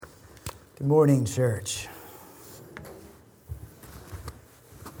Good morning, church.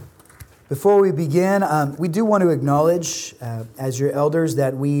 Before we begin, we do want to acknowledge, as your elders,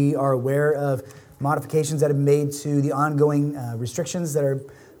 that we are aware of modifications that have been made to the ongoing restrictions that are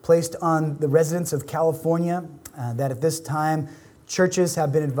placed on the residents of California, that at this time, churches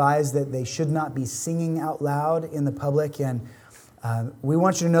have been advised that they should not be singing out loud in the public, and we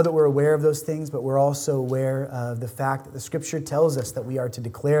want you to know that we're aware of those things, but we're also aware of the fact that the Scripture tells us that we are to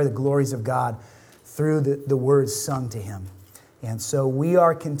declare the glories of God through the words sung to Him. And so we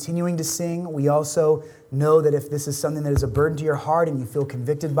are continuing to sing. We also know that if this is something that is a burden to your heart and you feel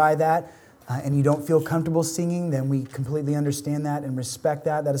convicted by that and you don't feel comfortable singing, then we completely understand that and respect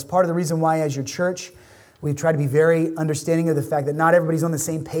that. That is part of the reason why, as your church, we try to be very understanding of the fact that not everybody's on the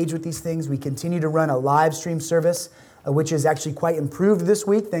same page with these things. We continue to run a live stream service, which is actually quite improved this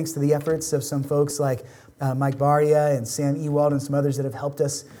week, thanks to the efforts of some folks like Mike Baria and Sam Ewald and some others that have helped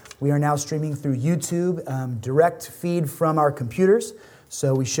us. We are now streaming through YouTube, direct feed from our computers,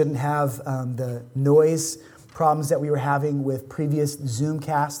 so we shouldn't have the noise problems that we were having with previous Zoom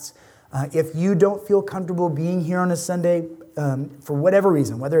casts. If you don't feel comfortable being here on a Sunday for whatever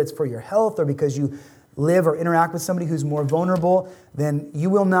reason, whether it's for your health or because you live or interact with somebody who's more vulnerable, then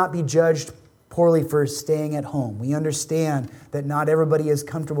you will not be judged poorly for staying at home. We understand that not everybody is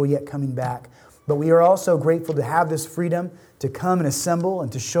comfortable yet coming back, but we are also grateful to have this freedom to come and assemble and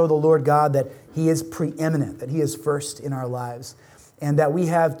to show the Lord God that He is preeminent, that He is first in our lives, and that we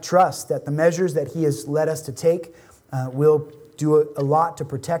have trust that the measures that He has led us to take will do a lot to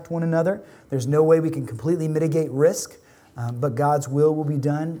protect one another. There's no way we can completely mitigate risk, but God's will be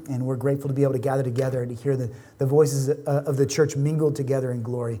done, and we're grateful to be able to gather together and to hear the voices of the church mingled together in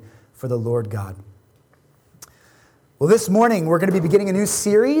glory for the Lord God. Well, this morning we're going to be beginning a new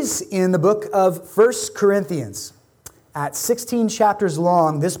series in the book of 1 Corinthians. At 16 chapters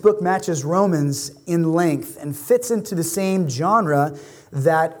long, this book matches Romans in length and fits into the same genre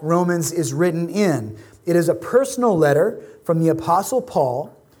that Romans is written in. It is a personal letter from the Apostle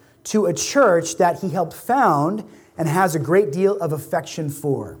Paul to a church that he helped found and has a great deal of affection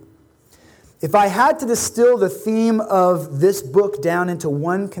for. If I had to distill the theme of this book down into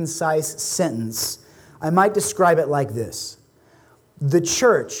one concise sentence, I might describe it like this. The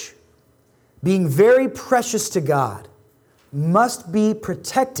church, being very precious to God, must be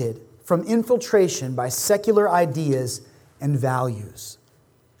protected from infiltration by secular ideas and values.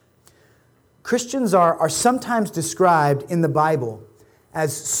 Christians are sometimes described in the Bible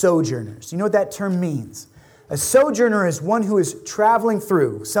as sojourners. You know what that term means? A sojourner is one who is traveling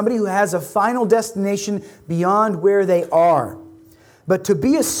through, somebody who has a final destination beyond where they are. But to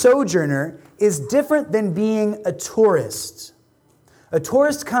be a sojourner is different than being a tourist. A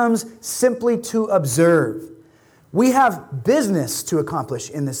tourist comes simply to observe. We have business to accomplish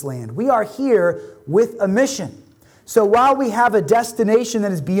in this land. We are here with a mission. So while we have a destination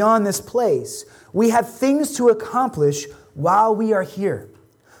that is beyond this place, we have things to accomplish while we are here.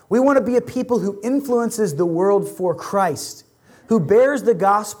 We want to be a people who influences the world for Christ, who bears the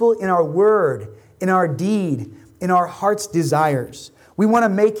gospel in our word, in our deed, in our heart's desires. We want to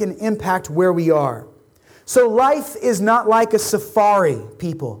make an impact where we are. So life is not like a safari,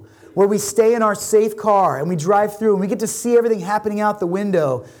 people, where we stay in our safe car and we drive through and we get to see everything happening out the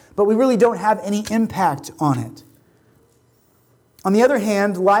window, but we really don't have any impact on it. On the other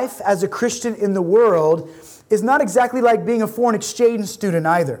hand, life as a Christian in the world is not exactly like being a foreign exchange student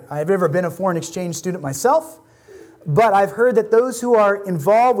either. I've never been a foreign exchange student myself, but I've heard that those who are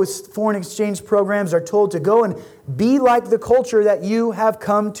involved with foreign exchange programs are told to go and be like the culture that you have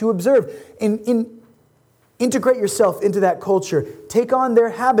come to observe. Integrate yourself into that culture. Take on their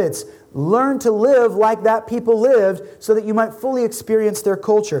habits. Learn to live like that people lived so that you might fully experience their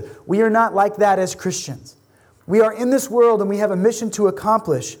culture. We are not like that as Christians. We are in this world and we have a mission to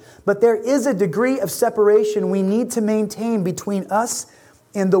accomplish, but there is a degree of separation we need to maintain between us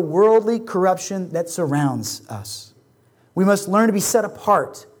and the worldly corruption that surrounds us. We must learn to be set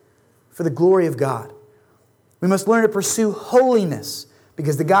apart for the glory of God. We must learn to pursue holiness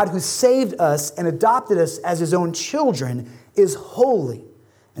because the God who saved us and adopted us as His own children is holy,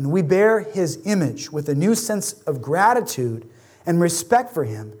 and we bear His image with a new sense of gratitude and respect for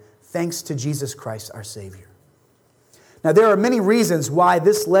Him thanks to Jesus Christ our Savior. Now, there are many reasons why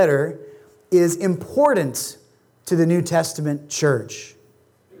this letter is important to the New Testament church.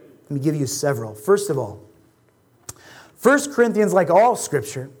 Let me give you several. First of all, 1 Corinthians, like all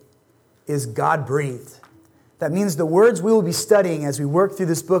Scripture, is God-breathed. That means the words we will be studying as we work through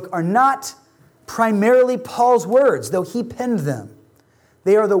this book are not primarily Paul's words, though he penned them.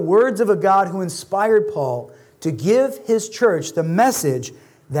 They are the words of a God who inspired Paul to give his church the message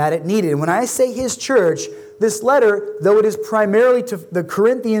that it needed. And when I say his church, this letter, though it is primarily to the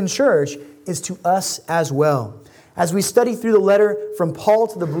Corinthian church, is to us as well. As we study through the letter from Paul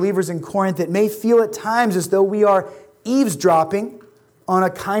to the believers in Corinth, it may feel at times as though we are eavesdropping on a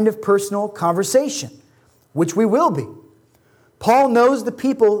kind of personal conversation, which we will be. Paul knows the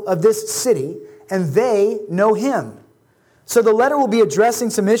people of this city, and they know him. So the letter will be addressing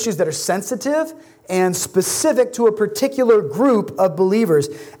some issues that are sensitive and specific to a particular group of believers.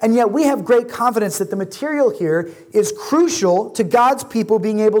 And yet we have great confidence that the material here is crucial to God's people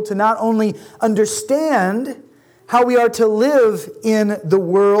being able to not only understand how we are to live in the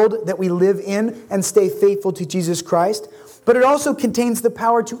world that we live in and stay faithful to Jesus Christ, but it also contains the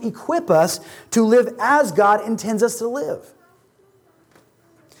power to equip us to live as God intends us to live.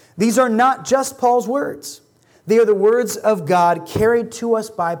 These are not just Paul's words. They are the words of God carried to us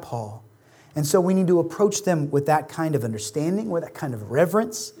by Paul. And so we need to approach them with that kind of understanding, with that kind of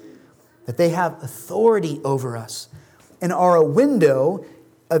reverence, that they have authority over us and are a window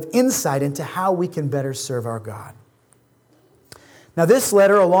of insight into how we can better serve our God. Now, this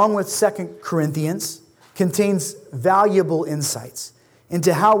letter, along with 2 Corinthians, contains valuable insights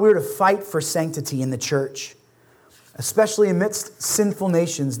into how we're to fight for sanctity in the church, especially amidst sinful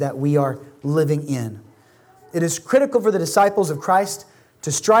nations that we are living in. It is critical for the disciples of Christ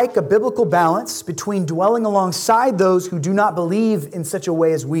to strike a biblical balance between dwelling alongside those who do not believe in such a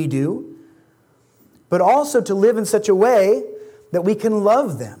way as we do, but also to live in such a way that we can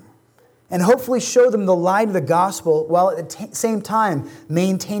love them and hopefully show them the light of the gospel while at the same time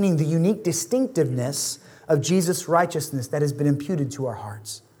maintaining the unique distinctiveness of Jesus' righteousness that has been imputed to our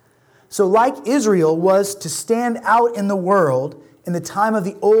hearts. So like Israel was to stand out in the world in the time of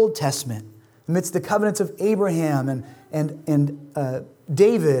the Old Testament, amidst the covenants of Abraham and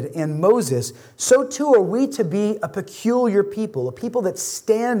David and Moses, so too are we to be a peculiar people, a people that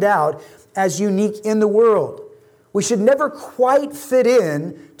stand out as unique in the world. We should never quite fit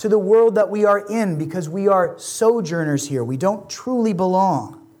in to the world that we are in because we are sojourners here. We don't truly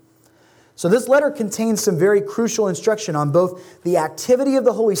belong. So this letter contains some very crucial instruction on both the activity of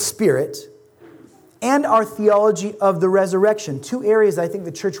the Holy Spirit and our theology of the resurrection, two areas I think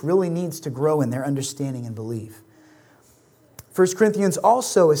the church really needs to grow in their understanding and belief. 1 Corinthians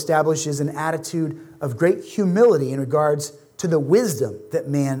also establishes an attitude of great humility in regards to the wisdom that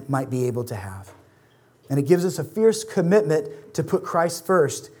man might be able to have. And it gives us a fierce commitment to put Christ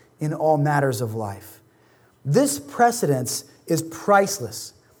first in all matters of life. This precedence is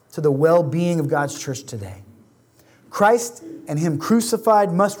priceless to the well-being of God's church today. Christ and Him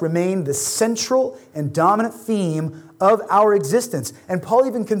crucified must remain the central and dominant theme of our existence. And Paul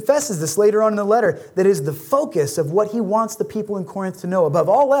even confesses this later on in the letter, that is the focus of what he wants the people in Corinth to know. Above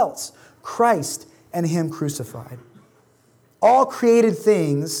all else, Christ and Him crucified. All created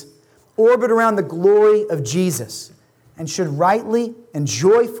things orbit around the glory of Jesus and should rightly and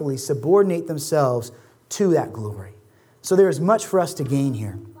joyfully subordinate themselves to that glory. So there is much for us to gain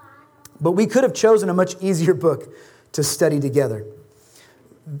here. But we could have chosen a much easier book to study together.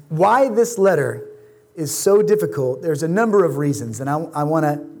 Why this letter is so difficult, there's a number of reasons, and I want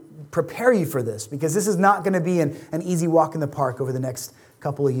to prepare you for this, because this is not going to be an easy walk in the park over the next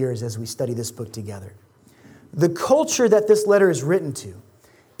couple of years as we study this book together. The culture that this letter is written to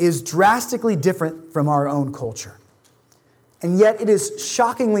is drastically different from our own culture. And yet it is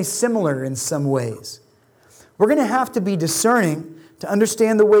shockingly similar in some ways. We're going to have to be discerning to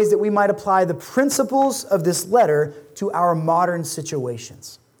understand the ways that we might apply the principles of this letter to our modern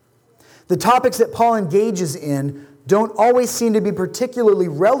situations. The topics that Paul engages in don't always seem to be particularly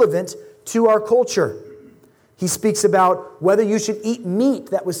relevant to our culture. He speaks about whether you should eat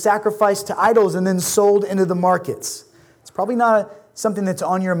meat that was sacrificed to idols and then sold into the markets. It's probably not something that's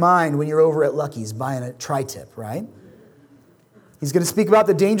on your mind when you're over at Lucky's buying a tri-tip, right? He's going to speak about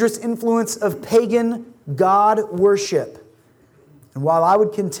the dangerous influence of pagan God worship. And while I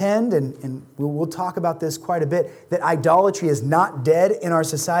would contend, and we'll talk about this quite a bit, that idolatry is not dead in our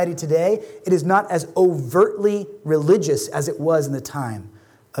society today, it is not as overtly religious as it was in the time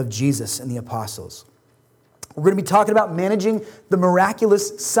of Jesus and the apostles. We're going to be talking about managing the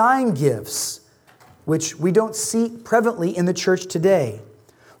miraculous sign gifts, which we don't see prevalently in the church today.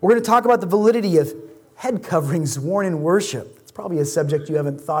 We're going to talk about the validity of head coverings worn in worship. It's probably a subject you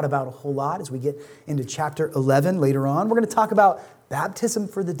haven't thought about a whole lot as we get into chapter 11 later on. We're going to talk about baptism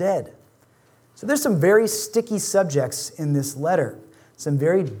for the dead. So there's some very sticky subjects in this letter, some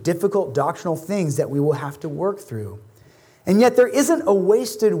very difficult doctrinal things that we will have to work through. And yet there isn't a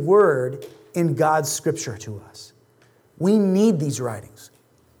wasted word in God's scripture to us. We need these writings.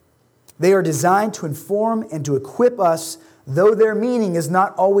 They are designed to inform and to equip us though their meaning is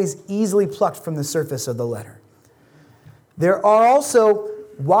not always easily plucked from the surface of the letter. There are also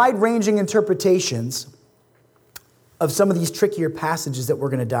wide-ranging interpretations of some of these trickier passages that we're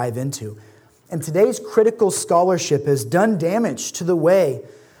going to dive into. And today's critical scholarship has done damage to the way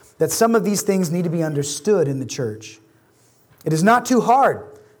that some of these things need to be understood in the church. It is not too hard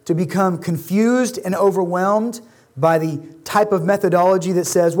to become confused and overwhelmed by the type of methodology that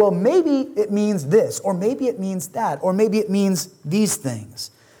says, well, maybe it means this, or maybe it means that, or maybe it means these things.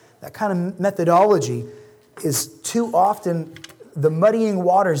 That kind of methodology is too often the muddying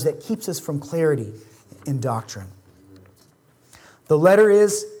waters that keeps us from clarity in doctrine. The letter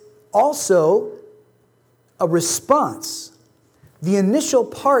is also a response, the initial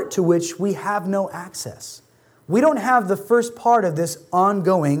part to which we have no access. We don't have the first part of this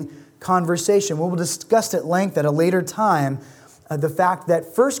ongoing conversation. We will discuss at length at a later time the fact that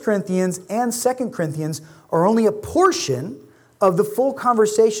 1 Corinthians and 2 Corinthians are only a portion of the full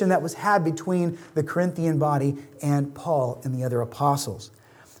conversation that was had between the Corinthian body and Paul and the other apostles.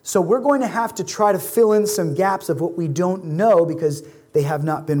 So we're going to have to try to fill in some gaps of what we don't know because they have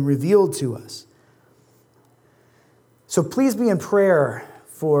not been revealed to us. So please be in prayer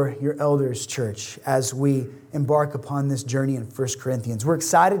for your elders, church, as we embark upon this journey in 1 Corinthians. We're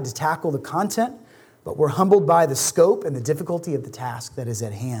excited to tackle the content, but we're humbled by the scope and the difficulty of the task that is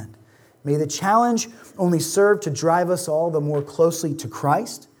at hand. May the challenge only serve to drive us all the more closely to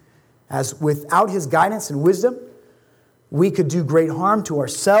Christ, as without His guidance and wisdom, we could do great harm to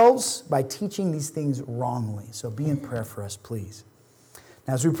ourselves by teaching these things wrongly. So be in prayer for us, please.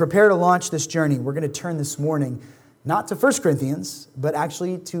 Now, as we prepare to launch this journey, we're going to turn this morning not to 1 Corinthians, but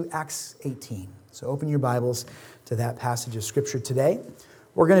actually to Acts 18. So open your Bibles to that passage of Scripture today.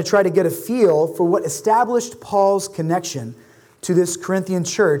 We're going to try to get a feel for what established Paul's connection to this Corinthian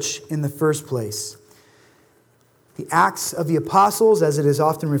church in the first place. The Acts of the Apostles, as it is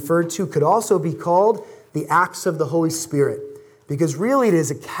often referred to, could also be called the Acts of the Holy Spirit, because really it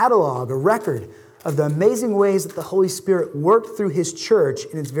is a catalog, a record of the amazing ways that the Holy Spirit worked through His church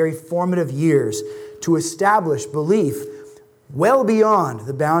in its very formative years to establish belief well beyond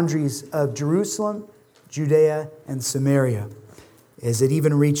the boundaries of Jerusalem, Judea, and Samaria, as it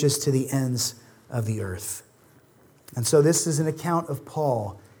even reaches to the ends of the earth. And so this is an account of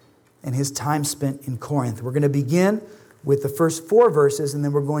Paul and his time spent in Corinth. We're going to begin with the first 4 verses, and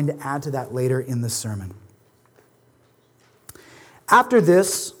then we're going to add to that later in the sermon. After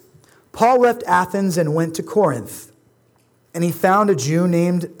this, Paul left Athens and went to Corinth, and he found a Jew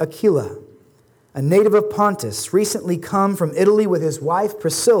named Aquila, a native of Pontus, recently come from Italy with his wife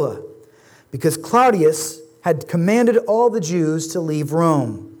Priscilla, because Claudius had commanded all the Jews to leave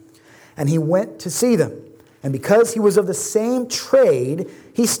Rome. And he went to see them. And because he was of the same trade,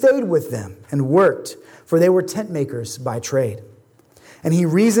 he stayed with them and worked, for they were tent makers by trade. And he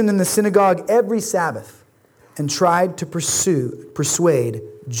reasoned in the synagogue every Sabbath and tried to persuade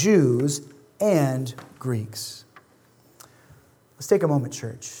Jews and Greeks. Let's take a moment,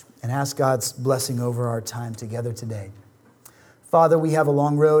 church, and ask God's blessing over our time together today. Father, we have a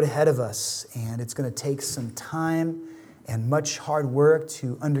long road ahead of us, and it's going to take some time and much hard work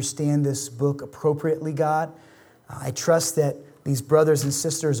to understand this book appropriately, God. I trust that these brothers and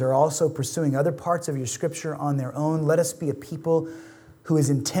sisters are also pursuing other parts of your Scripture on their own. Let us be a people who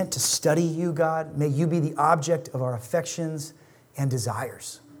is intent to study you, God. May you be the object of our affections and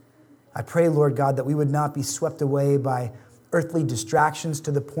desires. I pray, Lord God, that we would not be swept away by earthly distractions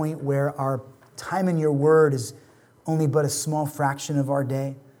to the point where our time in your word is only but a small fraction of our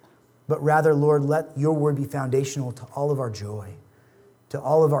day. But rather, Lord, let your word be foundational to all of our joy, to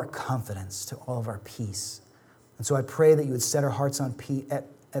all of our confidence, to all of our peace. And so I pray that you would set our hearts on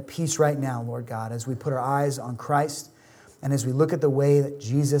at peace right now, Lord God, as we put our eyes on Christ and as we look at the way that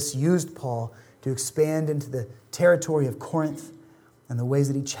Jesus used Paul to expand into the territory of Corinth and the ways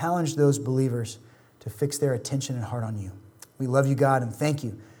that he challenged those believers to fix their attention and heart on you. We love you, God, and thank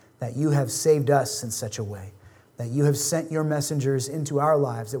you that you have saved us in such a way, that you have sent your messengers into our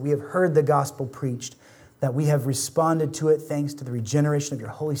lives, that we have heard the gospel preached, that we have responded to it thanks to the regeneration of your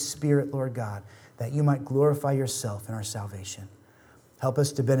Holy Spirit, Lord God, that you might glorify yourself in our salvation. Help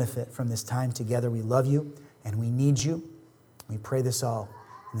us to benefit from this time together. We love you and we need you. We pray this all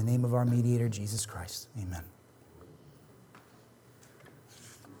in the name of our mediator, Jesus Christ. Amen.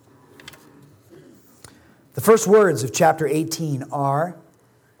 The first words of chapter 18 are,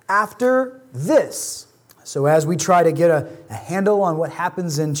 after this. So as we try to get a handle on what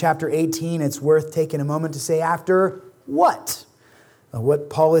happens in chapter 18, it's worth taking a moment to say, after what? What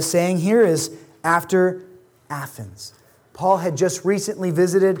Paul is saying here is after Athens. Paul had just recently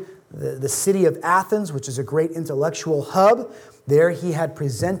visited the city of Athens, which is a great intellectual hub. There he had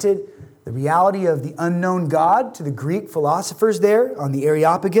presented the reality of the unknown God to the Greek philosophers there on the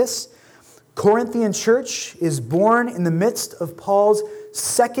Areopagus. Corinthian church is born in the midst of Paul's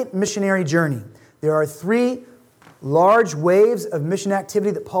second missionary journey. There are 3 large waves of mission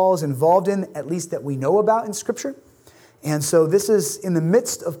activity that Paul is involved in, at least that we know about in Scripture. And so this is in the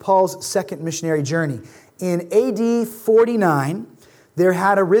midst of Paul's second missionary journey. In AD 49, there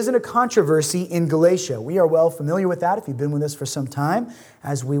had arisen a controversy in Galatia. We are well familiar with that if you've been with us for some time,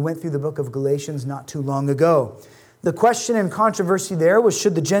 as we went through the book of Galatians not too long ago. The question and controversy there was,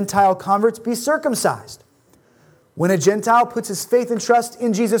 should the Gentile converts be circumcised? When a Gentile puts his faith and trust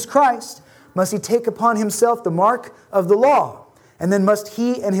in Jesus Christ, must he take upon himself the mark of the law? And then must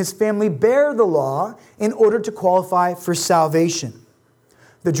he and his family bear the law in order to qualify for salvation?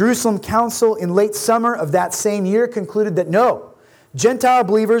 The Jerusalem Council in late summer of that same year concluded that no, Gentile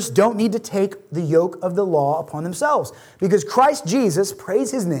believers don't need to take the yoke of the law upon themselves, because Christ Jesus,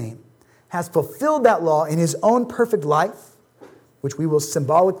 praise His name, has fulfilled that law in His own perfect life, which we will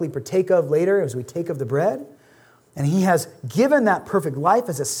symbolically partake of later as we take of the bread. And He has given that perfect life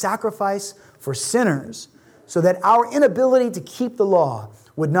as a sacrifice for sinners, so that our inability to keep the law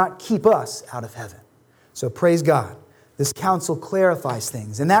would not keep us out of heaven. So praise God. This council clarifies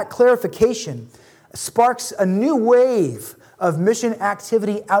things. And that clarification sparks a new wave of mission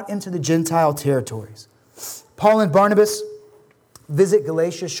activity out into the Gentile territories. Paul and Barnabas visit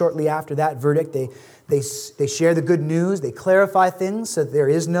Galatia shortly after that verdict. They share the good news. They clarify things so that there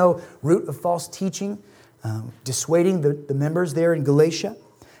is no root of false teaching, dissuading the members there in Galatia.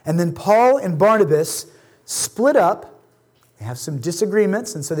 And then Paul and Barnabas split up. They have some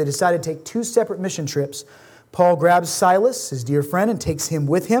disagreements, and so they decide to take 2 separate mission trips. Paul grabs Silas, his dear friend, and takes him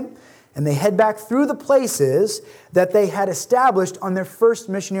with him. And they head back through the places that they had established on their first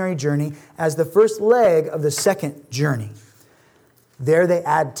missionary journey as the first leg of the second journey. There they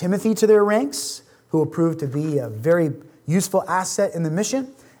add Timothy to their ranks, who will prove to be a very useful asset in the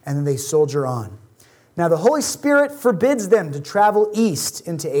mission, and then they soldier on. Now the Holy Spirit forbids them to travel east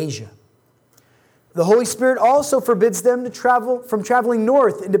into Asia. The Holy Spirit also forbids them to traveling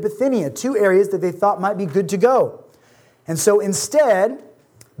north into Bithynia, 2 areas that they thought might be good to go. And so instead,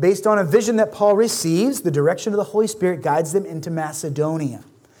 based on a vision that Paul receives, the direction of the Holy Spirit guides them into Macedonia.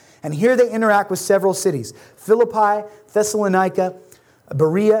 And here they interact with several cities: Philippi, Thessalonica,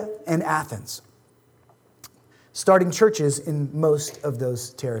 Berea, and Athens, starting churches in most of those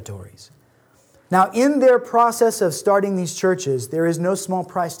territories. Now, in their process of starting these churches, there is no small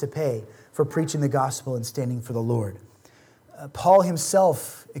price to pay for preaching the gospel and standing for the Lord. Paul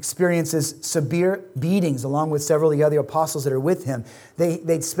himself experiences severe beatings along with several of the other apostles that are with him.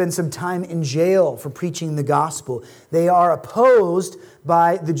 They spend some time in jail for preaching the gospel. They are opposed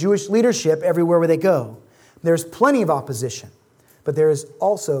by the Jewish leadership everywhere where they go. There's plenty of opposition, but there is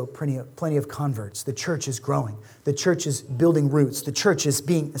also plenty of converts. The church is growing. The church is building roots. The church is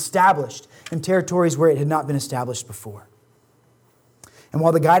being established in territories where it had not been established before. And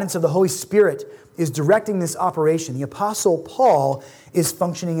while the guidance of the Holy Spirit is directing this operation, the Apostle Paul is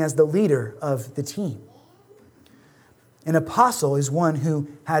functioning as the leader of the team. An apostle is one who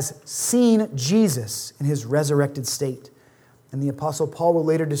has seen Jesus in His resurrected state. And the Apostle Paul will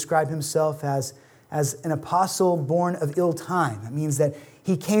later describe himself as an apostle born of ill time. It means that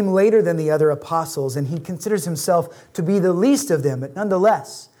he came later than the other apostles, and he considers himself to be the least of them. But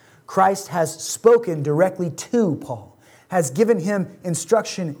nonetheless, Christ has spoken directly to Paul, has given him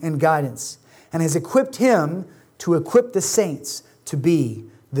instruction and guidance, and has equipped him to equip the saints to be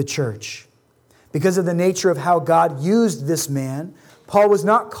the church. Because of the nature of how God used this man, Paul was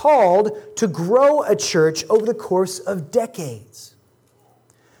not called to grow a church over the course of decades.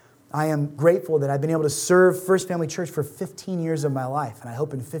 I am grateful that I've been able to serve First Family Church for 15 years of my life. And I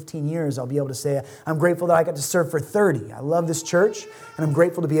hope in 15 years I'll be able to say I'm grateful that I got to serve for 30. I love this church, and I'm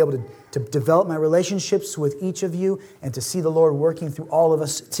grateful to be able to develop my relationships with each of you and to see the Lord working through all of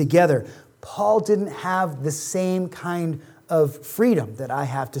us together. Paul didn't have the same kind of freedom that I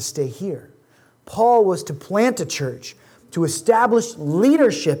have to stay here. Paul was to plant a church, to establish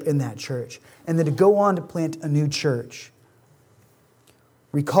leadership in that church, and then to go on to plant a new church.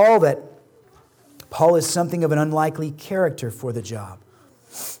 Recall that Paul is something of an unlikely character for the job.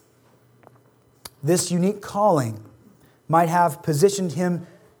 This unique calling might have positioned him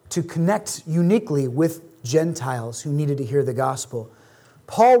to connect uniquely with Gentiles who needed to hear the gospel.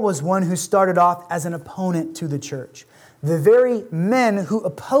 Paul was one who started off as an opponent to the church. The very men who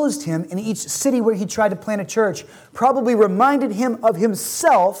opposed him in each city where he tried to plant a church probably reminded him of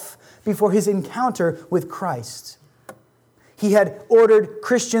himself before his encounter with Christ. He had ordered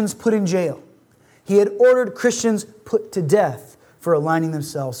Christians put in jail. He had ordered Christians put to death for aligning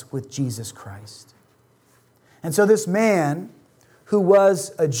themselves with Jesus Christ. And so this man, who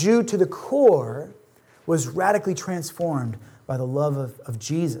was a Jew to the core, was radically transformed by the love of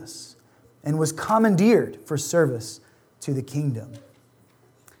Jesus and was commandeered for service to the kingdom.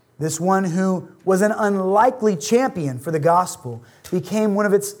 This one who was an unlikely champion for the gospel became one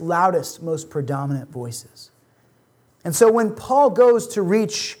of its loudest, most predominant voices. And so when Paul goes to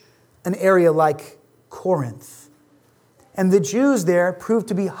reach an area like Corinth, and the Jews there proved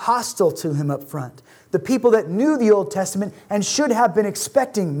to be hostile to him up front, the people that knew the Old Testament and should have been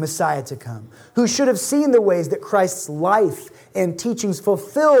expecting Messiah to come, who should have seen the ways that Christ's life and teachings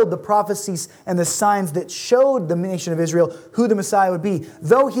fulfilled the prophecies and the signs that showed the nation of Israel who the Messiah would be.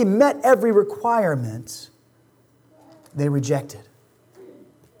 Though he met every requirement, they rejected.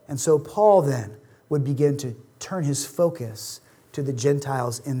 And so Paul then would begin to turn his focus to the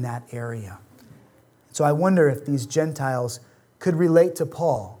Gentiles in that area. So I wonder if these Gentiles could relate to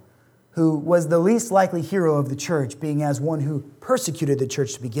Paul, who was the least likely hero of the church, being as one who persecuted the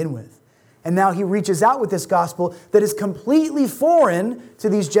church to begin with. And now he reaches out with this gospel that is completely foreign to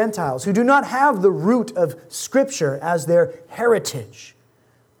these Gentiles, who do not have the root of Scripture as their heritage.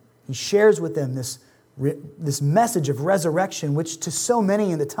 He shares with them this message of resurrection, which to so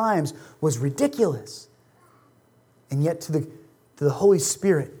many in the times was ridiculous. And yet to the Holy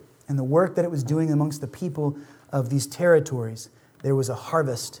Spirit and the work that it was doing amongst the people of these territories, there was a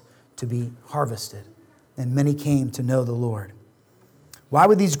harvest to be harvested, and many came to know the Lord. Why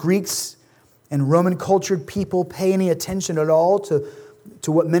would these Greeks and Roman cultured people pay any attention at all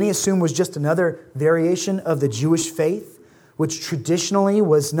to what many assume was just another variation of the Jewish faith, which traditionally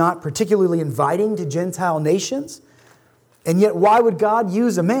was not particularly inviting to Gentile nations? And yet why would God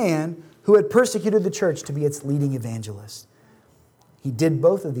use a man who had persecuted the church to be its leading evangelist? He did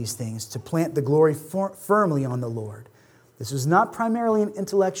both of these things to plant the glory firmly on the Lord. This was not primarily an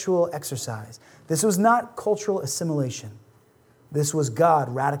intellectual exercise. This was not cultural assimilation. This was God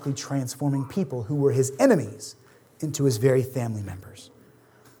radically transforming people who were his enemies into his very family members.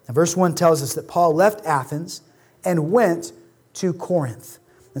 Now, verse 1 tells us that Paul left Athens and went to Corinth.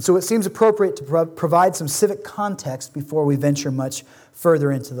 And so it seems appropriate to provide some civic context before we venture much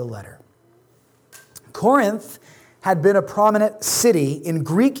further into the letter. Corinth had been a prominent city in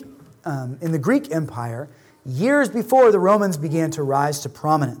the Greek Empire years before the Romans began to rise to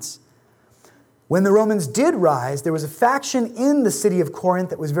prominence. When the Romans did rise, there was a faction in the city of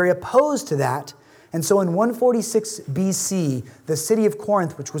Corinth that was very opposed to that. And so in 146 BC, the city of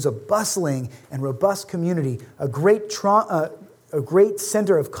Corinth, which was a bustling and robust community, a great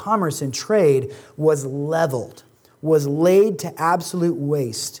center of commerce and trade, was leveled, was laid to absolute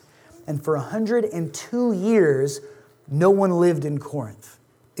waste. And for 102 years, no one lived in Corinth.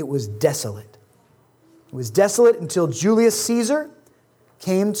 It was desolate. It was desolate until Julius Caesar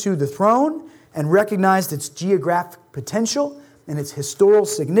came to the throne and recognized its geographic potential and its historical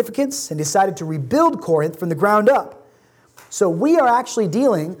significance and decided to rebuild Corinth from the ground up. So we are actually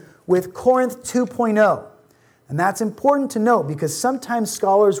dealing with Corinth 2.0. And that's important to note because sometimes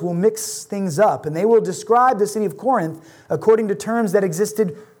scholars will mix things up and they will describe the city of Corinth according to terms that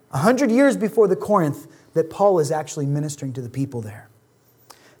existed 100 years before the Corinth that Paul is actually ministering to the people there.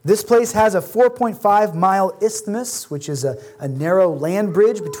 This place has a 4.5-mile isthmus, which is a narrow land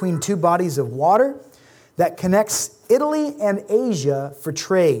bridge between two bodies of water that connects Italy and Asia for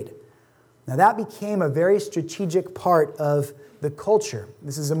trade. Now that became a very strategic part of the culture.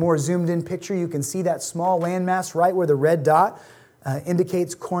 This is a more zoomed-in picture. You can see that small landmass right where the red dot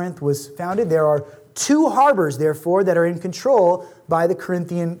indicates Corinth was founded. There are 2 harbors, therefore, that are in control by the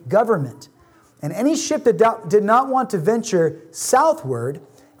Corinthian government. And any ship that did not want to venture southward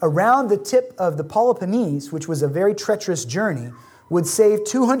around the tip of the Peloponnese, which was a very treacherous journey, would save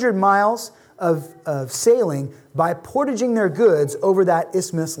 200 miles of sailing by portaging their goods over that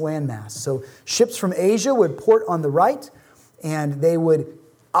isthmus landmass. So ships from Asia would port on the right, and they would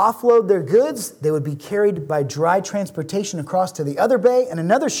offload their goods. They would be carried by dry transportation across to the other bay, and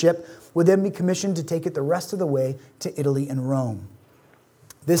another ship would then be commissioned to take it the rest of the way to Italy and Rome.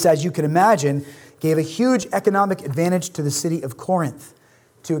 This, as you can imagine, gave a huge economic advantage to the city of Corinth.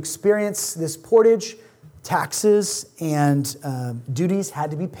 To experience this portage, taxes and duties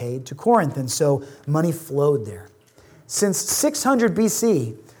had to be paid to Corinth, and so money flowed there. Since 600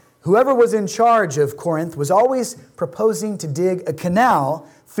 BC, whoever was in charge of Corinth was always proposing to dig a canal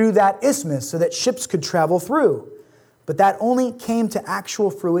through that isthmus so that ships could travel through. But that only came to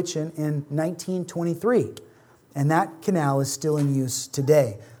actual fruition in 1923, and that canal is still in use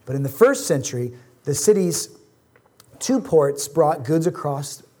today. But in the first century, the city's two ports brought goods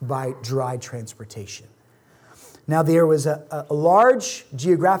across by dry transportation. Now, there was a large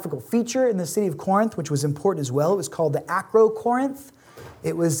geographical feature in the city of Corinth, which was important as well. It was called the Acrocorinth.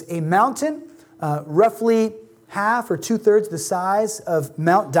 It was a mountain, roughly half or two-thirds the size of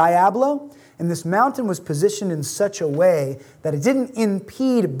Mount Diablo. And this mountain was positioned in such a way that it didn't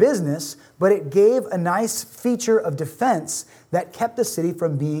impede business, but it gave a nice feature of defense that kept the city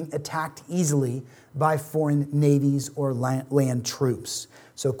from being attacked easily by foreign navies or land troops.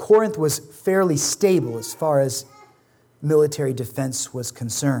 So Corinth was fairly stable as far as military defense was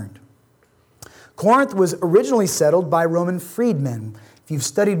concerned. Corinth was originally settled by Roman freedmen. If you've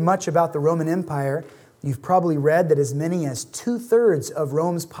studied much about the Roman Empire, you've probably read that as many as 2/3 of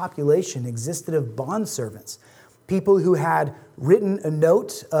Rome's population existed of bondservants, people who had written a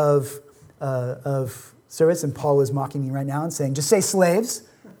note of service, and Paul is mocking me right now and saying, just say slaves.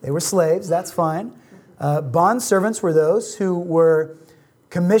 They were slaves, that's fine. Bondservants were those who were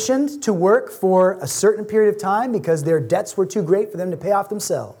commissioned to work for a certain period of time because their debts were too great for them to pay off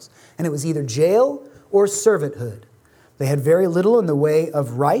themselves. And it was either jail or servanthood. They had very little in the way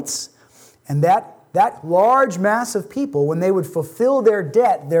of rights, and that large mass of people, when they would fulfill their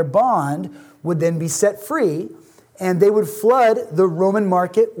debt, their bond would then be set free, and they would flood the Roman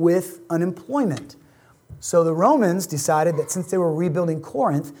market with unemployment. So the Romans decided that since they were rebuilding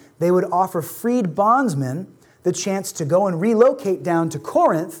Corinth, they would offer freed bondsmen the chance to go and relocate down to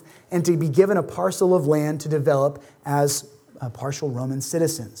Corinth and to be given a parcel of land to develop as partial Roman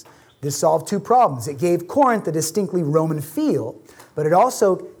citizens. This solved two problems. It gave Corinth a distinctly Roman feel, but it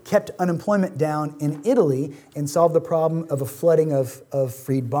also kept unemployment down in Italy and solved the problem of a flooding of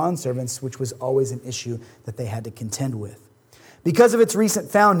freed bondservants, which was always an issue that they had to contend with. Because of its recent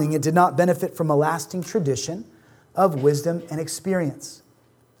founding, it did not benefit from a lasting tradition of wisdom and experience.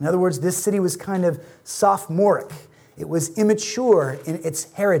 In other words, this city was kind of sophomoric. It was immature in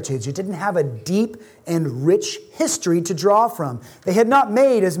its heritage. It didn't have a deep and rich history to draw from. They had not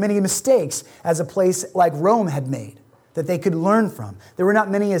made as many mistakes as a place like Rome had made that they could learn from. There were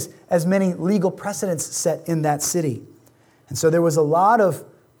not as many legal precedents set in that city. And so there was a lot of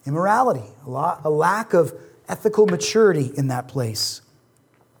immorality, a lack of ethical maturity in that place.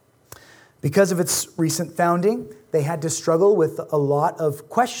 Because of its recent founding, they had to struggle with a lot of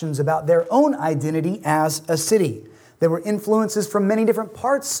questions about their own identity as a city. There were influences from many different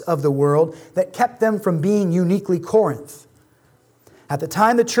parts of the world that kept them from being uniquely Corinth. At the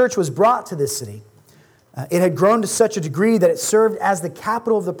time the church was brought to this city, it had grown to such a degree that it served as the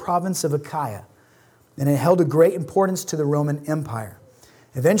capital of the province of Achaia, and it held a great importance to the Roman Empire.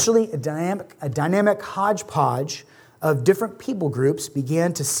 Eventually, a dynamic hodgepodge of different people groups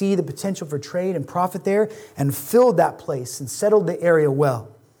began to see the potential for trade and profit there and filled that place and settled the area well.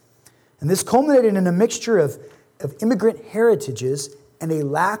 And this culminated in a mixture of immigrant heritages and a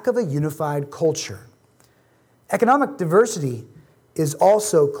lack of a unified culture. Economic diversity is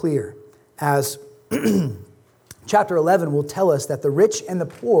also clear, as chapter 11 will tell us that the rich and the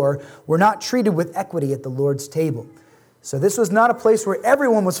poor were not treated with equity at the Lord's table. So this was not a place where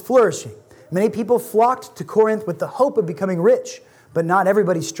everyone was flourishing. Many people flocked to Corinth with the hope of becoming rich, but not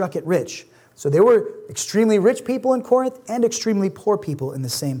everybody struck it rich. So there were extremely rich people in Corinth and extremely poor people in the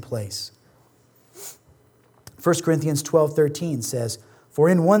same place. 1 Corinthians 12:13 says, "For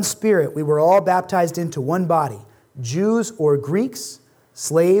in one Spirit we were all baptized into one body, Jews or Greeks,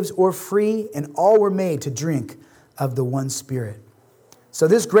 slaves or free, and all were made to drink of the one Spirit." So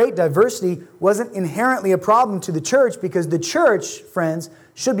this great diversity wasn't inherently a problem to the church, because the church, friends,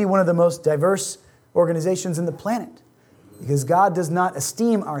 should be one of the most diverse organizations in the planet, because God does not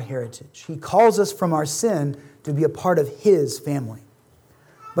esteem our heritage. He calls us from our sin to be a part of His family.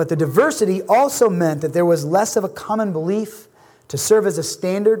 But the diversity also meant that there was less of a common belief to serve as a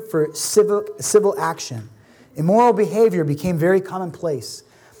standard for civil action. Immoral behavior became very commonplace,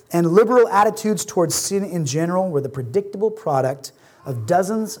 and liberal attitudes towards sin in general were the predictable product of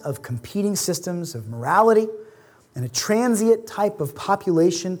dozens of competing systems of morality and a transient type of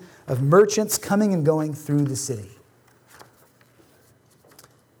population of merchants coming and going through the city.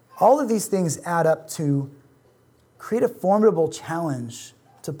 All of these things add up to create a formidable challenge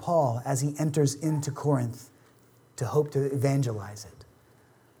to Paul as he enters into Corinth to hope to evangelize it.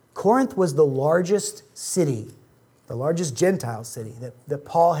 Corinth was the largest city, the largest Gentile city that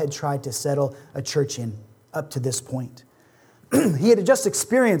Paul had tried to settle a church in up to this point. He had just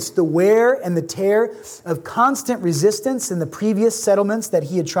experienced the wear and the tear of constant resistance in the previous settlements that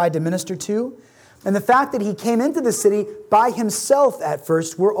he had tried to minister to. And the fact that he came into the city by himself at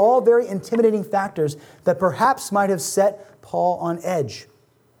first were all very intimidating factors that perhaps might have set Paul on edge.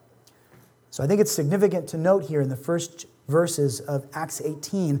 So I think it's significant to note here in the first verses of Acts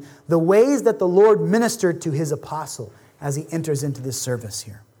 18, the ways that the Lord ministered to his apostle as he enters into this service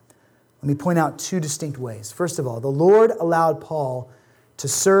here. Let me point out two distinct ways. First of all, the Lord allowed Paul to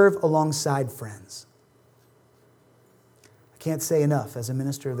serve alongside friends. I can't say enough as a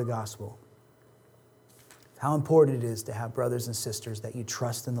minister of the gospel how important it is to have brothers and sisters that you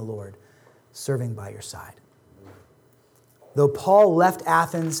trust in the Lord serving by your side. Though Paul left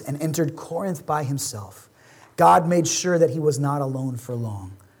Athens and entered Corinth by himself, God made sure that he was not alone for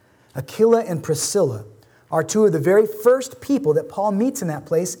long. Aquila and Priscilla are two of the very first people that Paul meets in that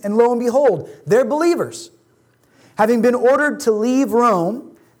place, and lo and behold, they're believers. Having been ordered to leave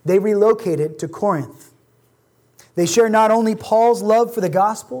Rome, they relocated to Corinth. They share not only Paul's love for the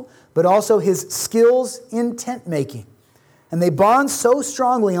gospel, but also his skills in tent making. And they bond so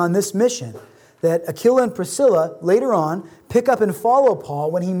strongly on this mission that Aquila and Priscilla later on pick up and follow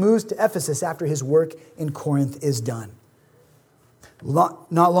Paul when he moves to Ephesus after his work in Corinth is done. Not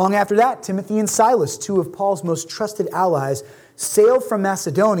long after that, Timothy and Silas, two of Paul's most trusted allies, sailed from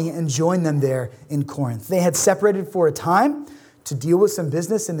Macedonia and joined them there in Corinth. They had separated for a time to deal with some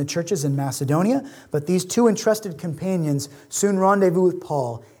business in the churches in Macedonia, but these two entrusted companions soon rendezvous with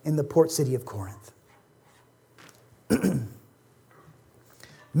Paul in the port city of Corinth.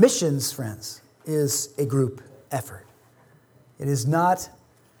 Missions, friends, is a group effort. It is not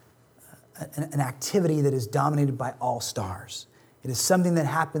an activity that is dominated by all stars. It is something that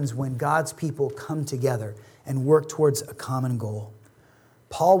happens when God's people come together and work towards a common goal.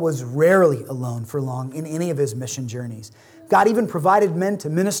 Paul was rarely alone for long in any of his mission journeys. God even provided men to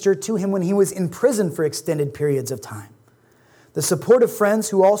minister to him when he was in prison for extended periods of time. The support of friends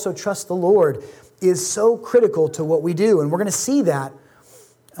who also trust the Lord is so critical to what we do. And we're going to see that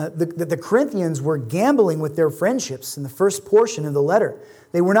the Corinthians were gambling with their friendships in the first portion of the letter.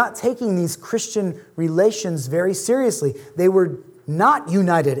 They were not taking these Christian relations very seriously. They were not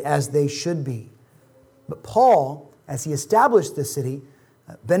united as they should be. But Paul, as he established the city,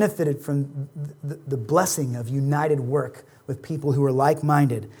 benefited from the blessing of united work with people who were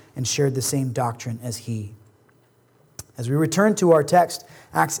like-minded and shared the same doctrine as he. As we return to our text,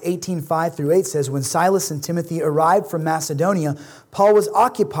 Acts 18:5 through 8 says, when Silas and Timothy arrived from Macedonia, Paul was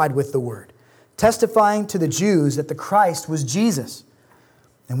occupied with the word, testifying to the Jews that the Christ was Jesus.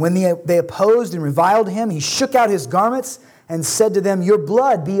 And when they opposed and reviled him, he shook out his garments and said to them, your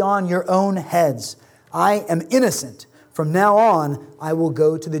blood be on your own heads. I am innocent. From now on, I will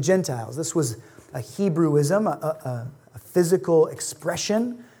go to the Gentiles. This was a Hebrewism, a physical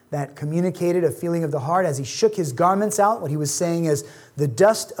expression that communicated a feeling of the heart. As he shook his garments out, what he was saying is, the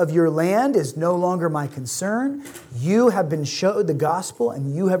dust of your land is no longer my concern. You have been showed the gospel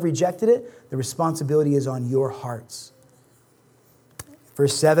and you have rejected it. The responsibility is on your hearts.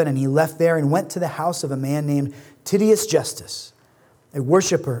 Verse 7, and he left there and went to the house of a man named Titius Justus, a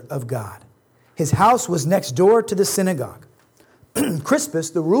worshiper of God. His house was next door to the synagogue.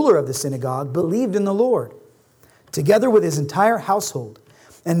 Crispus, the ruler of the synagogue, believed in the Lord, together with his entire household.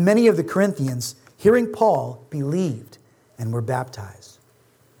 And many of the Corinthians, hearing Paul, believed and were baptized.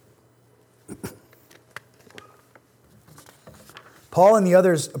 Paul and the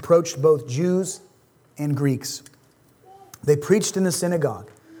others approached both Jews and Greeks. They preached in the synagogue,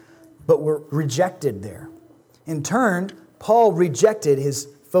 but were rejected there. In turn, Paul rejected his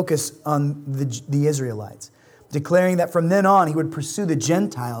focus on the Israelites, declaring that from then on he would pursue the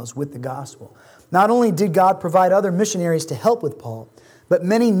Gentiles with the gospel. Not only did God provide other missionaries to help with Paul, but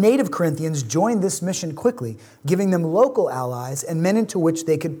many native Corinthians joined this mission quickly, giving them local allies and men into which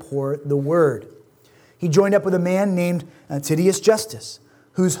they could pour the word. He joined up with a man named Titius Justus,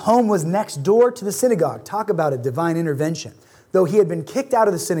 whose home was next door to the synagogue. Talk about a divine intervention. Though he had been kicked out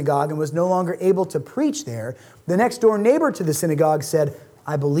of the synagogue and was no longer able to preach there, the next door neighbor to the synagogue said,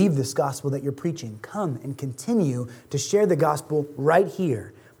 I believe this gospel that you're preaching. Come and continue to share the gospel right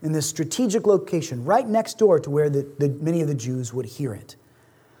here in this strategic location, right next door to where many of the Jews would hear it.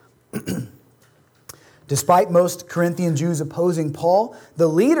 Despite most Corinthian Jews opposing Paul, the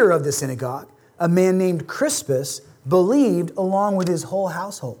leader of the synagogue, a man named Crispus, believed along with his whole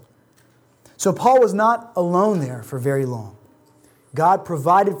household. So Paul was not alone there for very long. God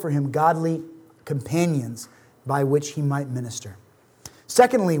provided for him godly companions by which he might minister.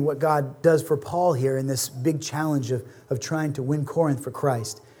 Secondly, what God does for Paul here in this big challenge of trying to win Corinth for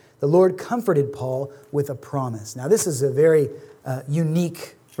Christ, the Lord comforted Paul with a promise. Now, this is a very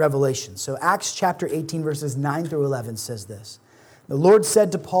unique revelation. So Acts chapter 18, verses 9 through 11 says this. The Lord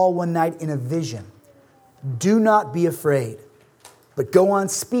said to Paul one night in a vision, do not be afraid, but go on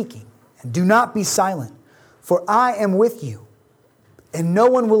speaking, and do not be silent, for I am with you. and no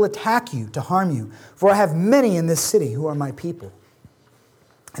one will attack you to harm you, for I have many in this city who are my people."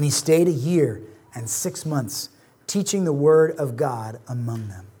 And he stayed 1 year and 6 months, teaching the word of God among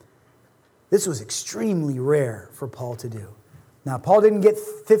them. This was extremely rare for Paul to do. Now, Paul didn't get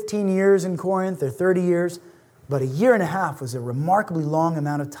 15 years in Corinth or 30 years, but 1.5 years was a remarkably long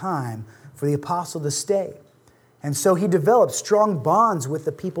amount of time for the apostle to stay. And so he developed strong bonds with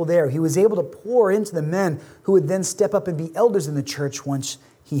the people there. He was able to pour into the men who would then step up and be elders in the church once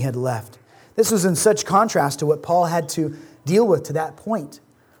he had left. This was in such contrast to what Paul had to deal with to that point.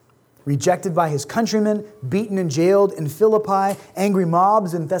 Rejected by his countrymen, beaten and jailed in Philippi, angry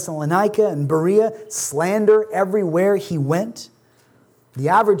mobs in Thessalonica and Berea, slander everywhere he went. The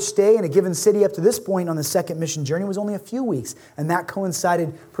average stay in a given city up to this point on the second mission journey was only a few weeks, and that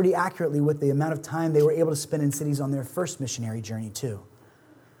coincided pretty accurately with the amount of time they were able to spend in cities on their first missionary journey too.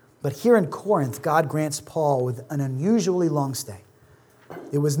 But here in Corinth, God grants Paul with an unusually long stay.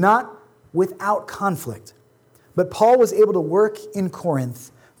 It was not without conflict, but Paul was able to work in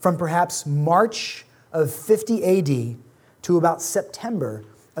Corinth from perhaps March of 50 AD to about September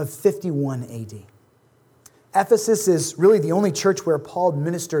of 51 AD. Ephesus is really the only church where Paul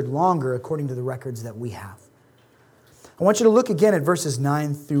ministered longer, according to the records that we have. I want you to look again at verses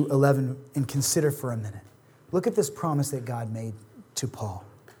 9 through 11 and consider for a minute. Look at this promise that God made to Paul.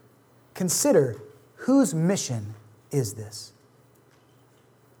 Consider, whose mission is this?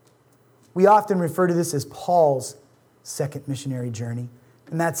 We often refer to this as Paul's second missionary journey,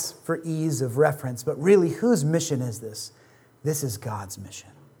 and that's for ease of reference. But really, whose mission is this? This is God's mission.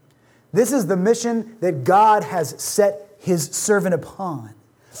 This is the mission that God has set his servant upon.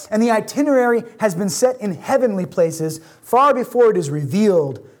 And the itinerary has been set in heavenly places far before it is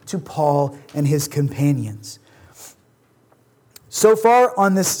revealed to Paul and his companions. So far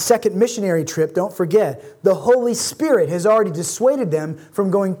on this second missionary trip, don't forget, the Holy Spirit has already dissuaded them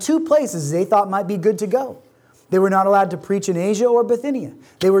from going 2 places they thought might be good to go. They were not allowed to preach in Asia or Bithynia.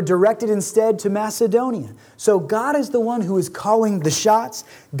 They were directed instead to Macedonia. So God is the one who is calling the shots.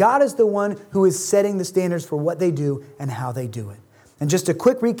 God is the one who is setting the standards for what they do and how they do it. And just a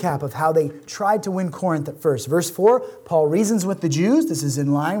quick recap of how they tried to win Corinth at first. Verse 4, Paul reasons with the Jews. This is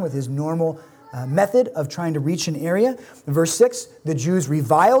in line with his normal method of trying to reach an area. In verse 6, the Jews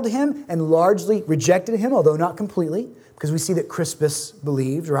reviled him and largely rejected him, although not completely, because we see that Crispus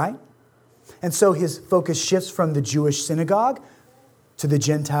believed, right? And so his focus shifts from the Jewish synagogue to the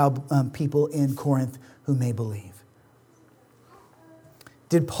Gentile people in Corinth who may believe.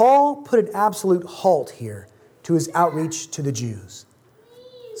 Did Paul put an absolute halt here to his outreach to the Jews?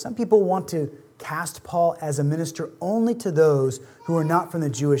 Some people want to cast Paul as a minister only to those who are not from the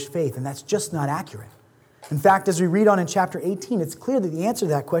Jewish faith, and that's just not accurate. In fact, as we read on in chapter 18, it's clear that the answer to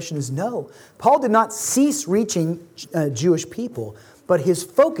that question is no. Paul did not cease reaching Jewish people, but his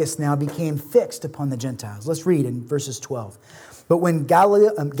focus now became fixed upon the Gentiles. Let's read in verses 12. But when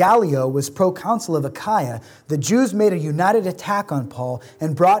Gallio was proconsul of Achaia, the Jews made a united attack on Paul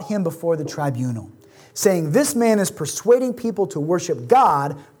and brought him before the tribunal, saying, "This man is persuading people to worship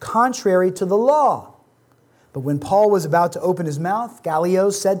God contrary to the law." But when Paul was about to open his mouth, Gallio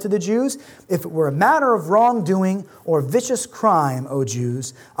said to the Jews, "If it were a matter of wrongdoing or vicious crime, O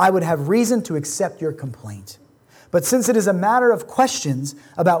Jews, I would have reason to accept your complaint. But since it is a matter of questions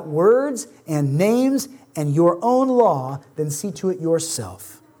about words and names and your own law, then see to it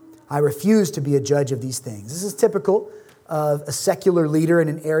yourself. I refuse to be a judge of these things." This is typical of a secular leader in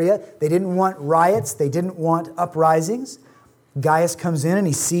an area. They didn't want riots. They didn't want uprisings. Gaius comes in and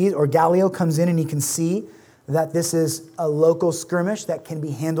he sees, or Gallio comes in and he can see that this is a local skirmish that can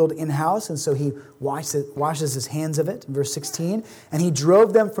be handled in-house. And so he washes his hands of it. In verse 16, and he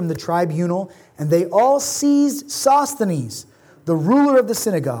drove them from the tribunal, and they all seized Sosthenes, the ruler of the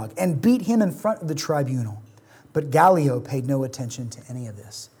synagogue, and beat him in front of the tribunal. But Gallio paid no attention to any of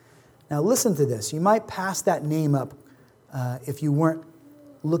this. Now listen to this. You might pass that name up if you weren't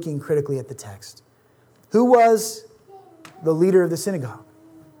looking critically at the text. Who was the leader of the synagogue?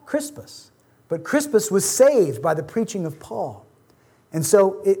 Crispus. But Crispus was saved by the preaching of Paul. And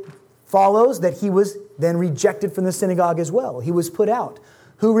so it follows that he was then rejected from the synagogue as well. He was put out.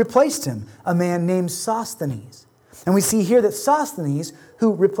 Who replaced him? A man named Sosthenes. And we see here that Sosthenes,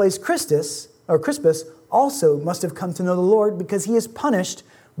 who replaced Crispus, also must have come to know the Lord, because he is punished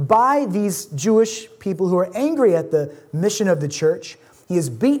by these Jewish people who are angry at the mission of the church. He is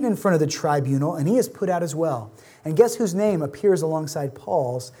beaten in front of the tribunal, and he is put out as well. And guess whose name appears alongside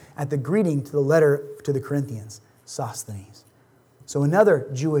Paul's at the greeting to the letter to the Corinthians? Sosthenes. So another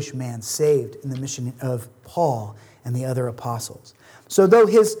Jewish man saved in the mission of Paul and the other apostles. So though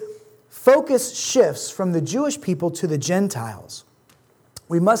his focus shifts from the Jewish people to the Gentiles,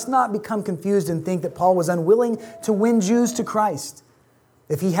 We must not become confused and think that Paul was unwilling to win Jews to Christ.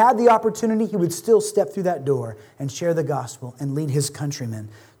 If he had the opportunity, he would still step through that door and share the gospel and lead his countrymen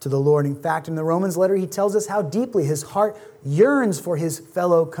to the Lord. In fact, in the Romans letter, he tells us how deeply his heart yearns for his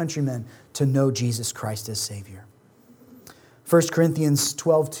fellow countrymen to know Jesus Christ as Savior. 1 Corinthians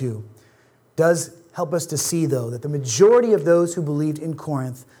 12:2 does help us to see, though, that the majority of those who believed in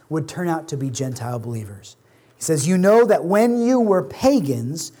Corinth would turn out to be Gentile believers. He says, "You know that when you were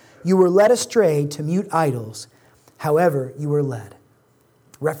pagans, you were led astray to mute idols. However, you were led."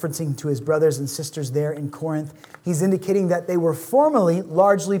 Referencing to his brothers and sisters there in Corinth, he's indicating that they were formerly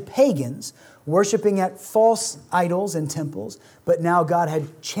largely pagans, worshiping at false idols and temples, but now God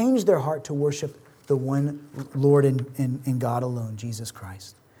had changed their heart to worship the one Lord and God alone, Jesus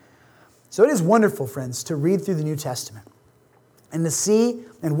Christ. So it is wonderful, friends, to read through the New Testament and to see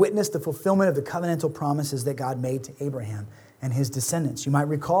and witness the fulfillment of the covenantal promises that God made to Abraham and his descendants. You might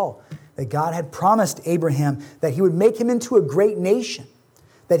recall that God had promised Abraham that he would make him into a great nation,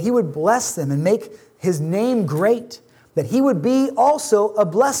 that he would bless them and make his name great, that he would be also a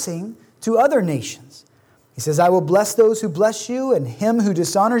blessing to other nations. He says, "I will bless those who bless you, and him who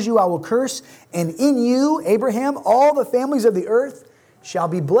dishonors you I will curse. And in you, Abraham, all the families of the earth shall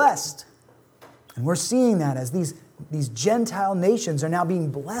be blessed." And we're seeing that as these Gentile nations are now being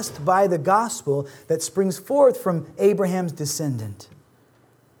blessed by the gospel that springs forth from Abraham's descendant.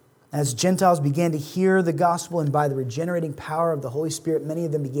 As Gentiles began to hear the gospel and by the regenerating power of the Holy Spirit, many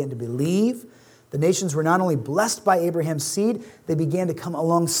of them began to believe. The nations were not only blessed by Abraham's seed, they began to come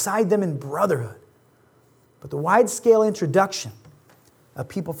alongside them in brotherhood. But the wide-scale introduction of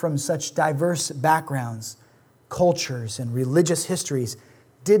people from such diverse backgrounds, cultures, and religious histories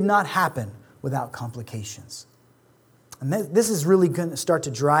did not happen without complications. And this is really going to start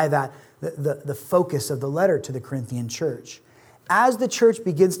to drive at the focus of the letter to the Corinthian church. As the church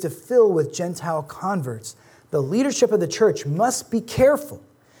begins to fill with Gentile converts, the leadership of the church must be careful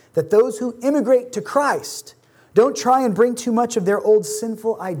that those who immigrate to Christ don't try and bring too much of their old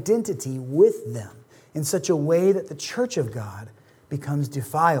sinful identity with them in such a way that the church of God becomes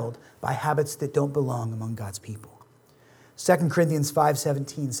defiled by habits that don't belong among God's people. 2 Corinthians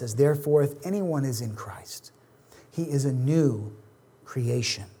 5:17 says, "Therefore, if anyone is in Christ, he is a new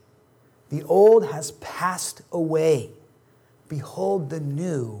creation. The old has passed away. Behold, the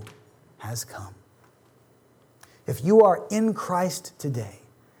new has come." If you are in Christ today,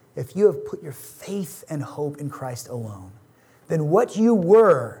 if you have put your faith and hope in Christ alone, then what you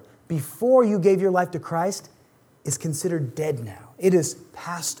were before you gave your life to Christ is considered dead now. It is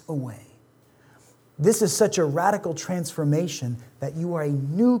passed away. This is such a radical transformation that you are a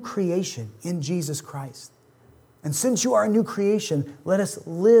new creation in Jesus Christ. And since you are a new creation, let us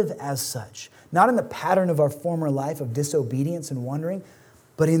live as such, not in the pattern of our former life of disobedience and wandering,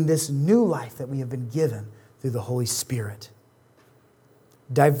 but in this new life that we have been given through the Holy Spirit.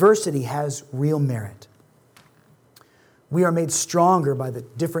 Diversity has real merit. We are made stronger by the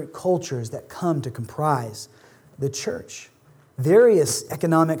different cultures that come to comprise the church. Various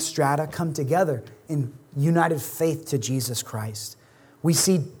economic strata come together in united faith to Jesus Christ. We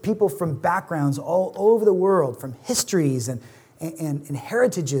see people from backgrounds all over the world, from histories and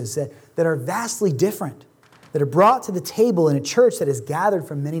heritages that are vastly different, that are brought to the table in a church that is gathered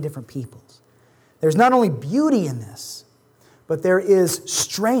from many different peoples. There's not only beauty in this, but there is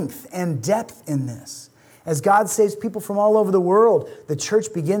strength and depth in this. As God saves people from all over the world, the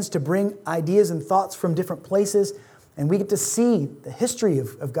church begins to bring ideas and thoughts from different places, and we get to see the history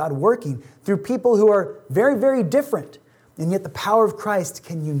of God working through people who are very, very different, and yet the power of Christ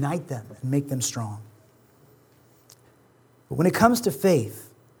can unite them and make them strong. But when it comes to faith,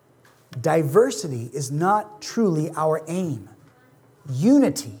 diversity is not truly our aim.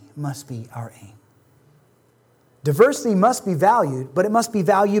 Unity must be our aim. Diversity must be valued, but it must be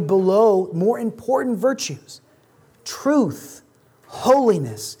valued below more important virtues. Truth,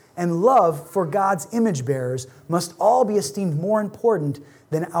 holiness, and love for God's image bearers must all be esteemed more important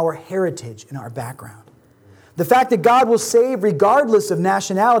than our heritage and our background. The fact that God will save regardless of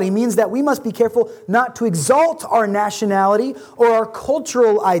nationality means that we must be careful not to exalt our nationality or our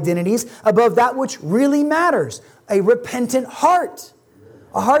cultural identities above that which really matters, a repentant heart,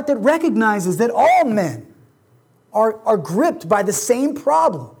 a heart that recognizes that all men are gripped by the same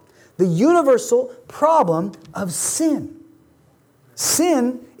problem, the universal problem of sin.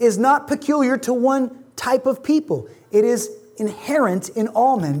 Sin is not peculiar to one type of people. It is inherent in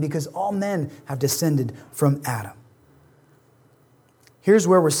all men because all men have descended from Adam. Here's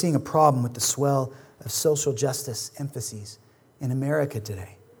where we're seeing a problem with the swell of social justice emphases in America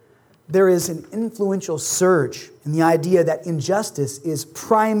today. there is an influential surge in the idea that injustice is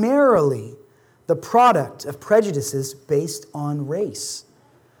primarily the product of prejudices based on race.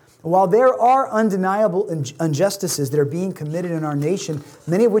 While there are undeniable injustices that are being committed in our nation,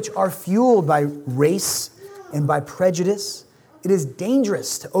 many of which are fueled by race and by prejudice, it is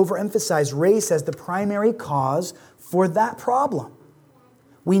dangerous to overemphasize race as the primary cause for that problem.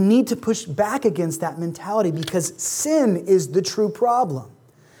 We need to push back against that mentality because sin is the true problem.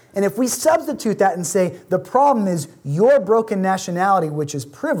 And if we substitute that and say the problem is your broken nationality, which is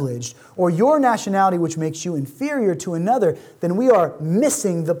privileged, or your nationality, which makes you inferior to another, then we are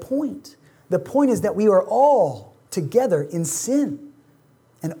missing the point. The point is that we are all together in sin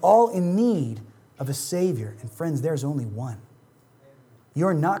and all in need of a Savior. And friends, there's only one.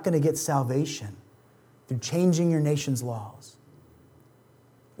 You're not going to get salvation through changing your nation's laws,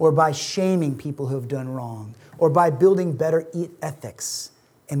 or by shaming people who have done wrong, or by building better ethics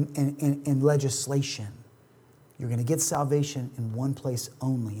and legislation. You're going to get salvation in one place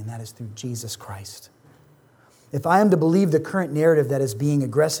only, and that is through Jesus Christ. If I am to believe the current narrative that is being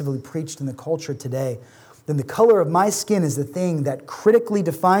aggressively preached in the culture today, then the color of my skin is the thing that critically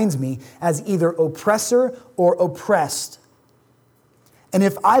defines me as either oppressor or oppressed. And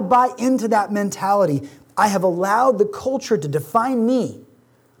if I buy into that mentality, I have allowed the culture to define me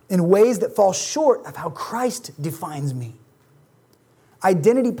in ways that fall short of how Christ defines me.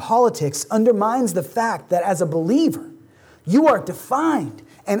 Identity politics undermines the fact that as a believer, you are defined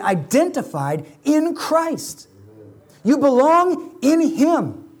and identified in Christ. You belong in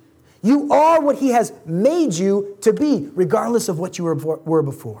Him. You are what He has made you to be, regardless of what you were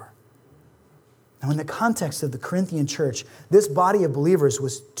before. Now, in the context of the Corinthian church, this body of believers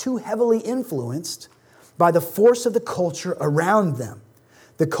was too heavily influenced by the force of the culture around them,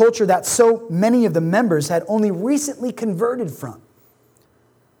 the culture that so many of the members had only recently converted from.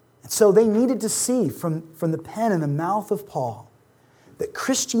 And so they needed to see from the pen and the mouth of Paul that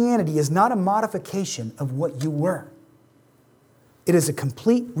Christianity is not a modification of what you were. It is a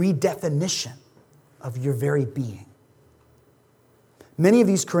complete redefinition of your very being. Many of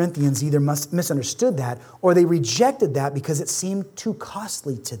these Corinthians either misunderstood that or they rejected that because it seemed too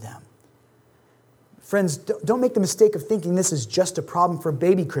costly to them. Friends, don't make the mistake of thinking this is just a problem for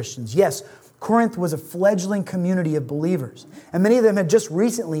baby Christians. Yes, Corinth was a fledgling community of believers, and many of them had just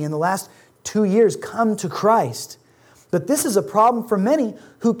recently, in the last 2 years, come to Christ. But this is a problem for many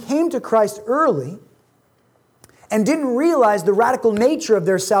who came to Christ early and didn't realize the radical nature of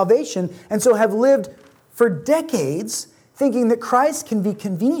their salvation, and so have lived for decades thinking that Christ can be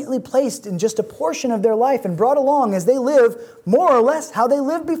conveniently placed in just a portion of their life and brought along as they live more or less how they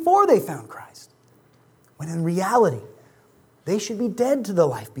lived before they found Christ. When in reality, they should be dead to the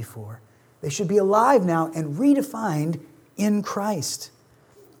life before. They should be alive now and redefined in Christ.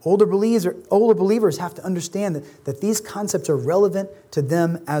 Older believers have to understand that these concepts are relevant to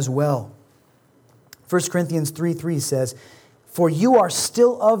them as well. 1 Corinthians 3:3 says, "For you are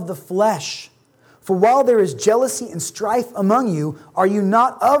still of the flesh. For while there is jealousy and strife among you, are you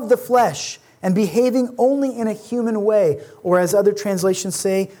not of the flesh and behaving only in a human way?" Or as other translations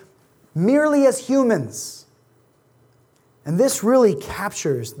say, merely as humans. And this really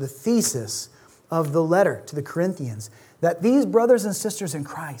captures the thesis of the letter to the Corinthians, that these brothers and sisters in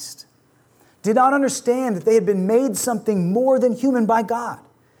Christ did not understand that they had been made something more than human by God,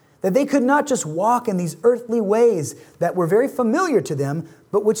 that they could not just walk in these earthly ways that were very familiar to them,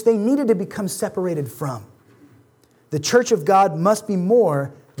 but which they needed to become separated from. The church of God must be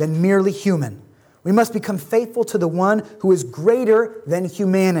more than merely human. We must become faithful to the one who is greater than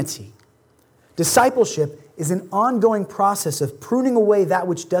humanity. Discipleship is an ongoing process of pruning away that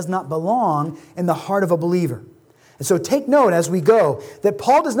which does not belong in the heart of a believer. And so take note as we go that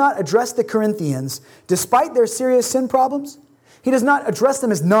Paul does not address the Corinthians, despite their serious sin problems, he does not address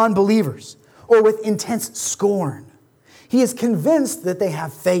them as non-believers or with intense scorn. He is convinced that they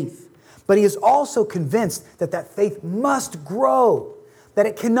have faith, but he is also convinced that that faith must grow, that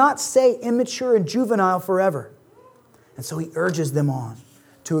it cannot stay immature and juvenile forever. And so he urges them on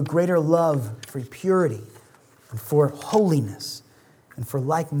to a greater love for purity and for holiness and for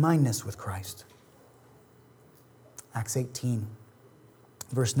like-mindedness with Christ. Acts 18,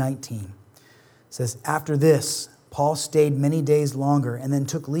 verse 19 says, "After this, Paul stayed many days longer and then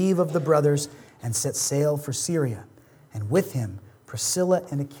took leave of the brothers and set sail for Syria, and with him Priscilla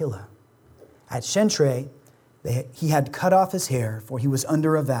and Aquila. At Cenchreae, he had cut off his hair, for he was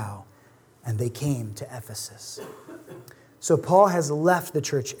under a vow, and they came to Ephesus." So Paul has left the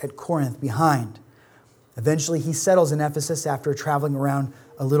church at Corinth behind. Eventually, he settles in Ephesus after traveling around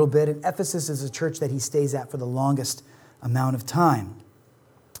a little bit. And Ephesus is a church that he stays at for the longest amount of time.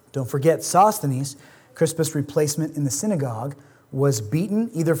 Don't forget, Sosthenes, Crispus' replacement in the synagogue, was beaten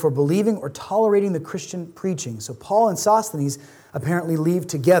either for believing or tolerating the Christian preaching. So Paul and Sosthenes apparently leave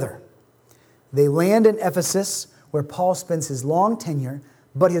together. They land in Ephesus, where Paul spends his long tenure,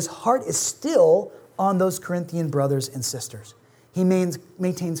 but his heart is still on those Corinthian brothers and sisters. He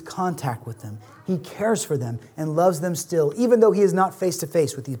maintains contact with them. He cares for them and loves them still, even though he is not face to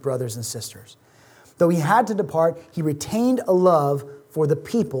face with these brothers and sisters. Though he had to depart, he retained a love for the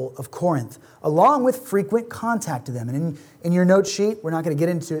people of Corinth, along with frequent contact to them. And in your note sheet, we're not going to get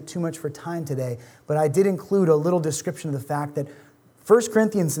into it too much for time today, but I did include a little description of the fact that 1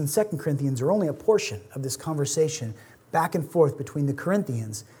 Corinthians and 2 Corinthians are only a portion of this conversation back and forth between the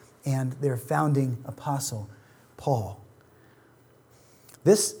Corinthians and their founding apostle, Paul.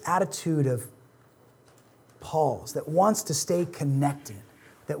 This attitude of Paul's that wants to stay connected,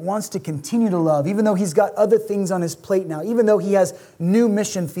 that wants to continue to love, even though he's got other things on his plate now, even though he has new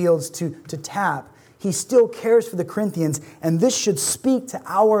mission fields to tap, he still cares for the Corinthians, and this should speak to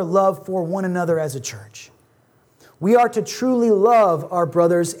our love for one another as a church. We are to truly love our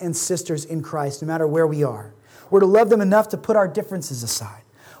brothers and sisters in Christ, no matter where we are. We're to love them enough to put our differences aside.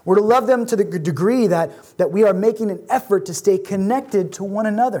 We're to love them to the degree that we are making an effort to stay connected to one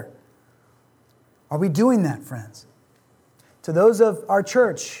another. Are we doing that, friends? To those of our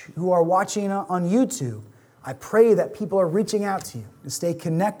church who are watching on YouTube, I pray that people are reaching out to you to stay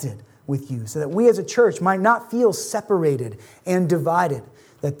connected with you so that we as a church might not feel separated and divided,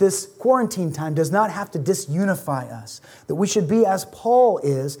 that this quarantine time does not have to disunify us, that we should be as Paul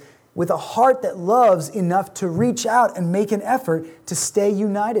is, with a heart that loves enough to reach out and make an effort to stay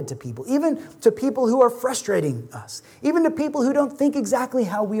united to people, even to people who are frustrating us, even to people who don't think exactly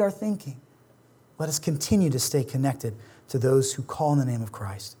how we are thinking. Let us continue to stay connected to those who call in the name of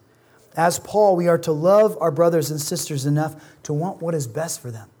Christ. As Paul, we are to love our brothers and sisters enough to want what is best for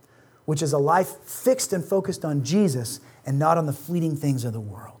them, which is a life fixed and focused on Jesus and not on the fleeting things of the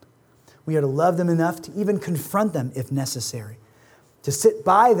world. We are to love them enough to even confront them if necessary, to sit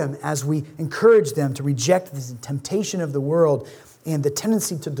by them as we encourage them to reject the temptation of the world and the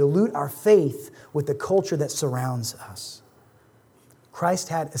tendency to dilute our faith with the culture that surrounds us. Christ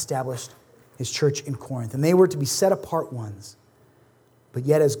had established his church in Corinth, and they were to be set apart ones. But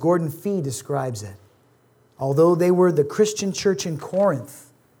yet, as Gordon Fee describes it, although they were the Christian church in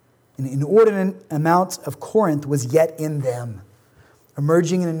Corinth, an inordinate amount of Corinth was yet in them,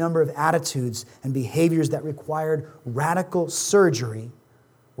 emerging in a number of attitudes and behaviors that required radical surgery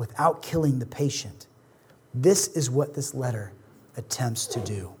without killing the patient. This is what this letter attempts to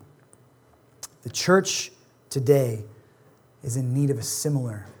do. The church today is in need of a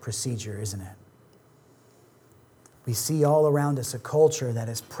similar procedure, isn't it? We see all around us a culture that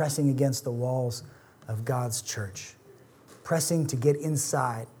is pressing against the walls of God's church, pressing to get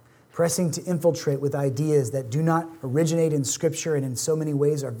inside, pressing to infiltrate with ideas that do not originate in Scripture and in so many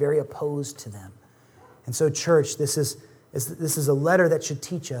ways are very opposed to them. And so, church, this is a letter that should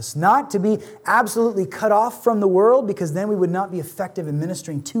teach us not to be absolutely cut off from the world, because then we would not be effective in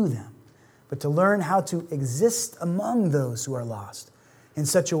ministering to them, but to learn how to exist among those who are lost in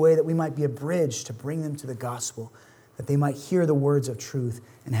such a way that we might be a bridge to bring them to the gospel, that they might hear the words of truth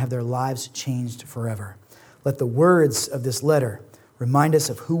and have their lives changed forever. Let the words of this letter remind us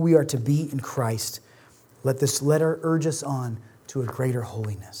of who we are to be in Christ. Let this letter urge us on to a greater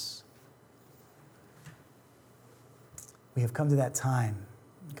holiness. We have come to that time,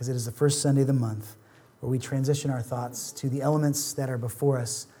 because it is the first Sunday of the month, where we transition our thoughts to the elements that are before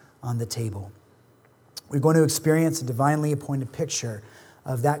us on the table. We're going to experience a divinely appointed picture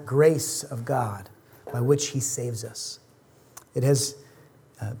of that grace of God by which He saves us. It is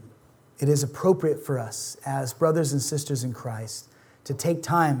appropriate for us as brothers and sisters in Christ to take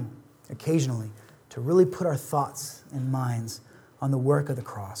time occasionally to really put our thoughts and minds on the work of the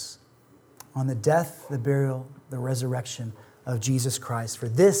cross, on the death, the burial, the resurrection of Jesus Christ, for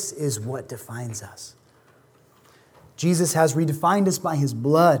this is what defines us. Jesus has redefined us by His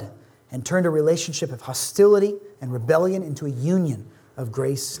blood and turned a relationship of hostility and rebellion into a union of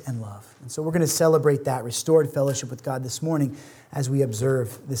grace and love. And so we're going to celebrate that restored fellowship with God this morning as we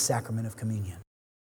observe this sacrament of communion.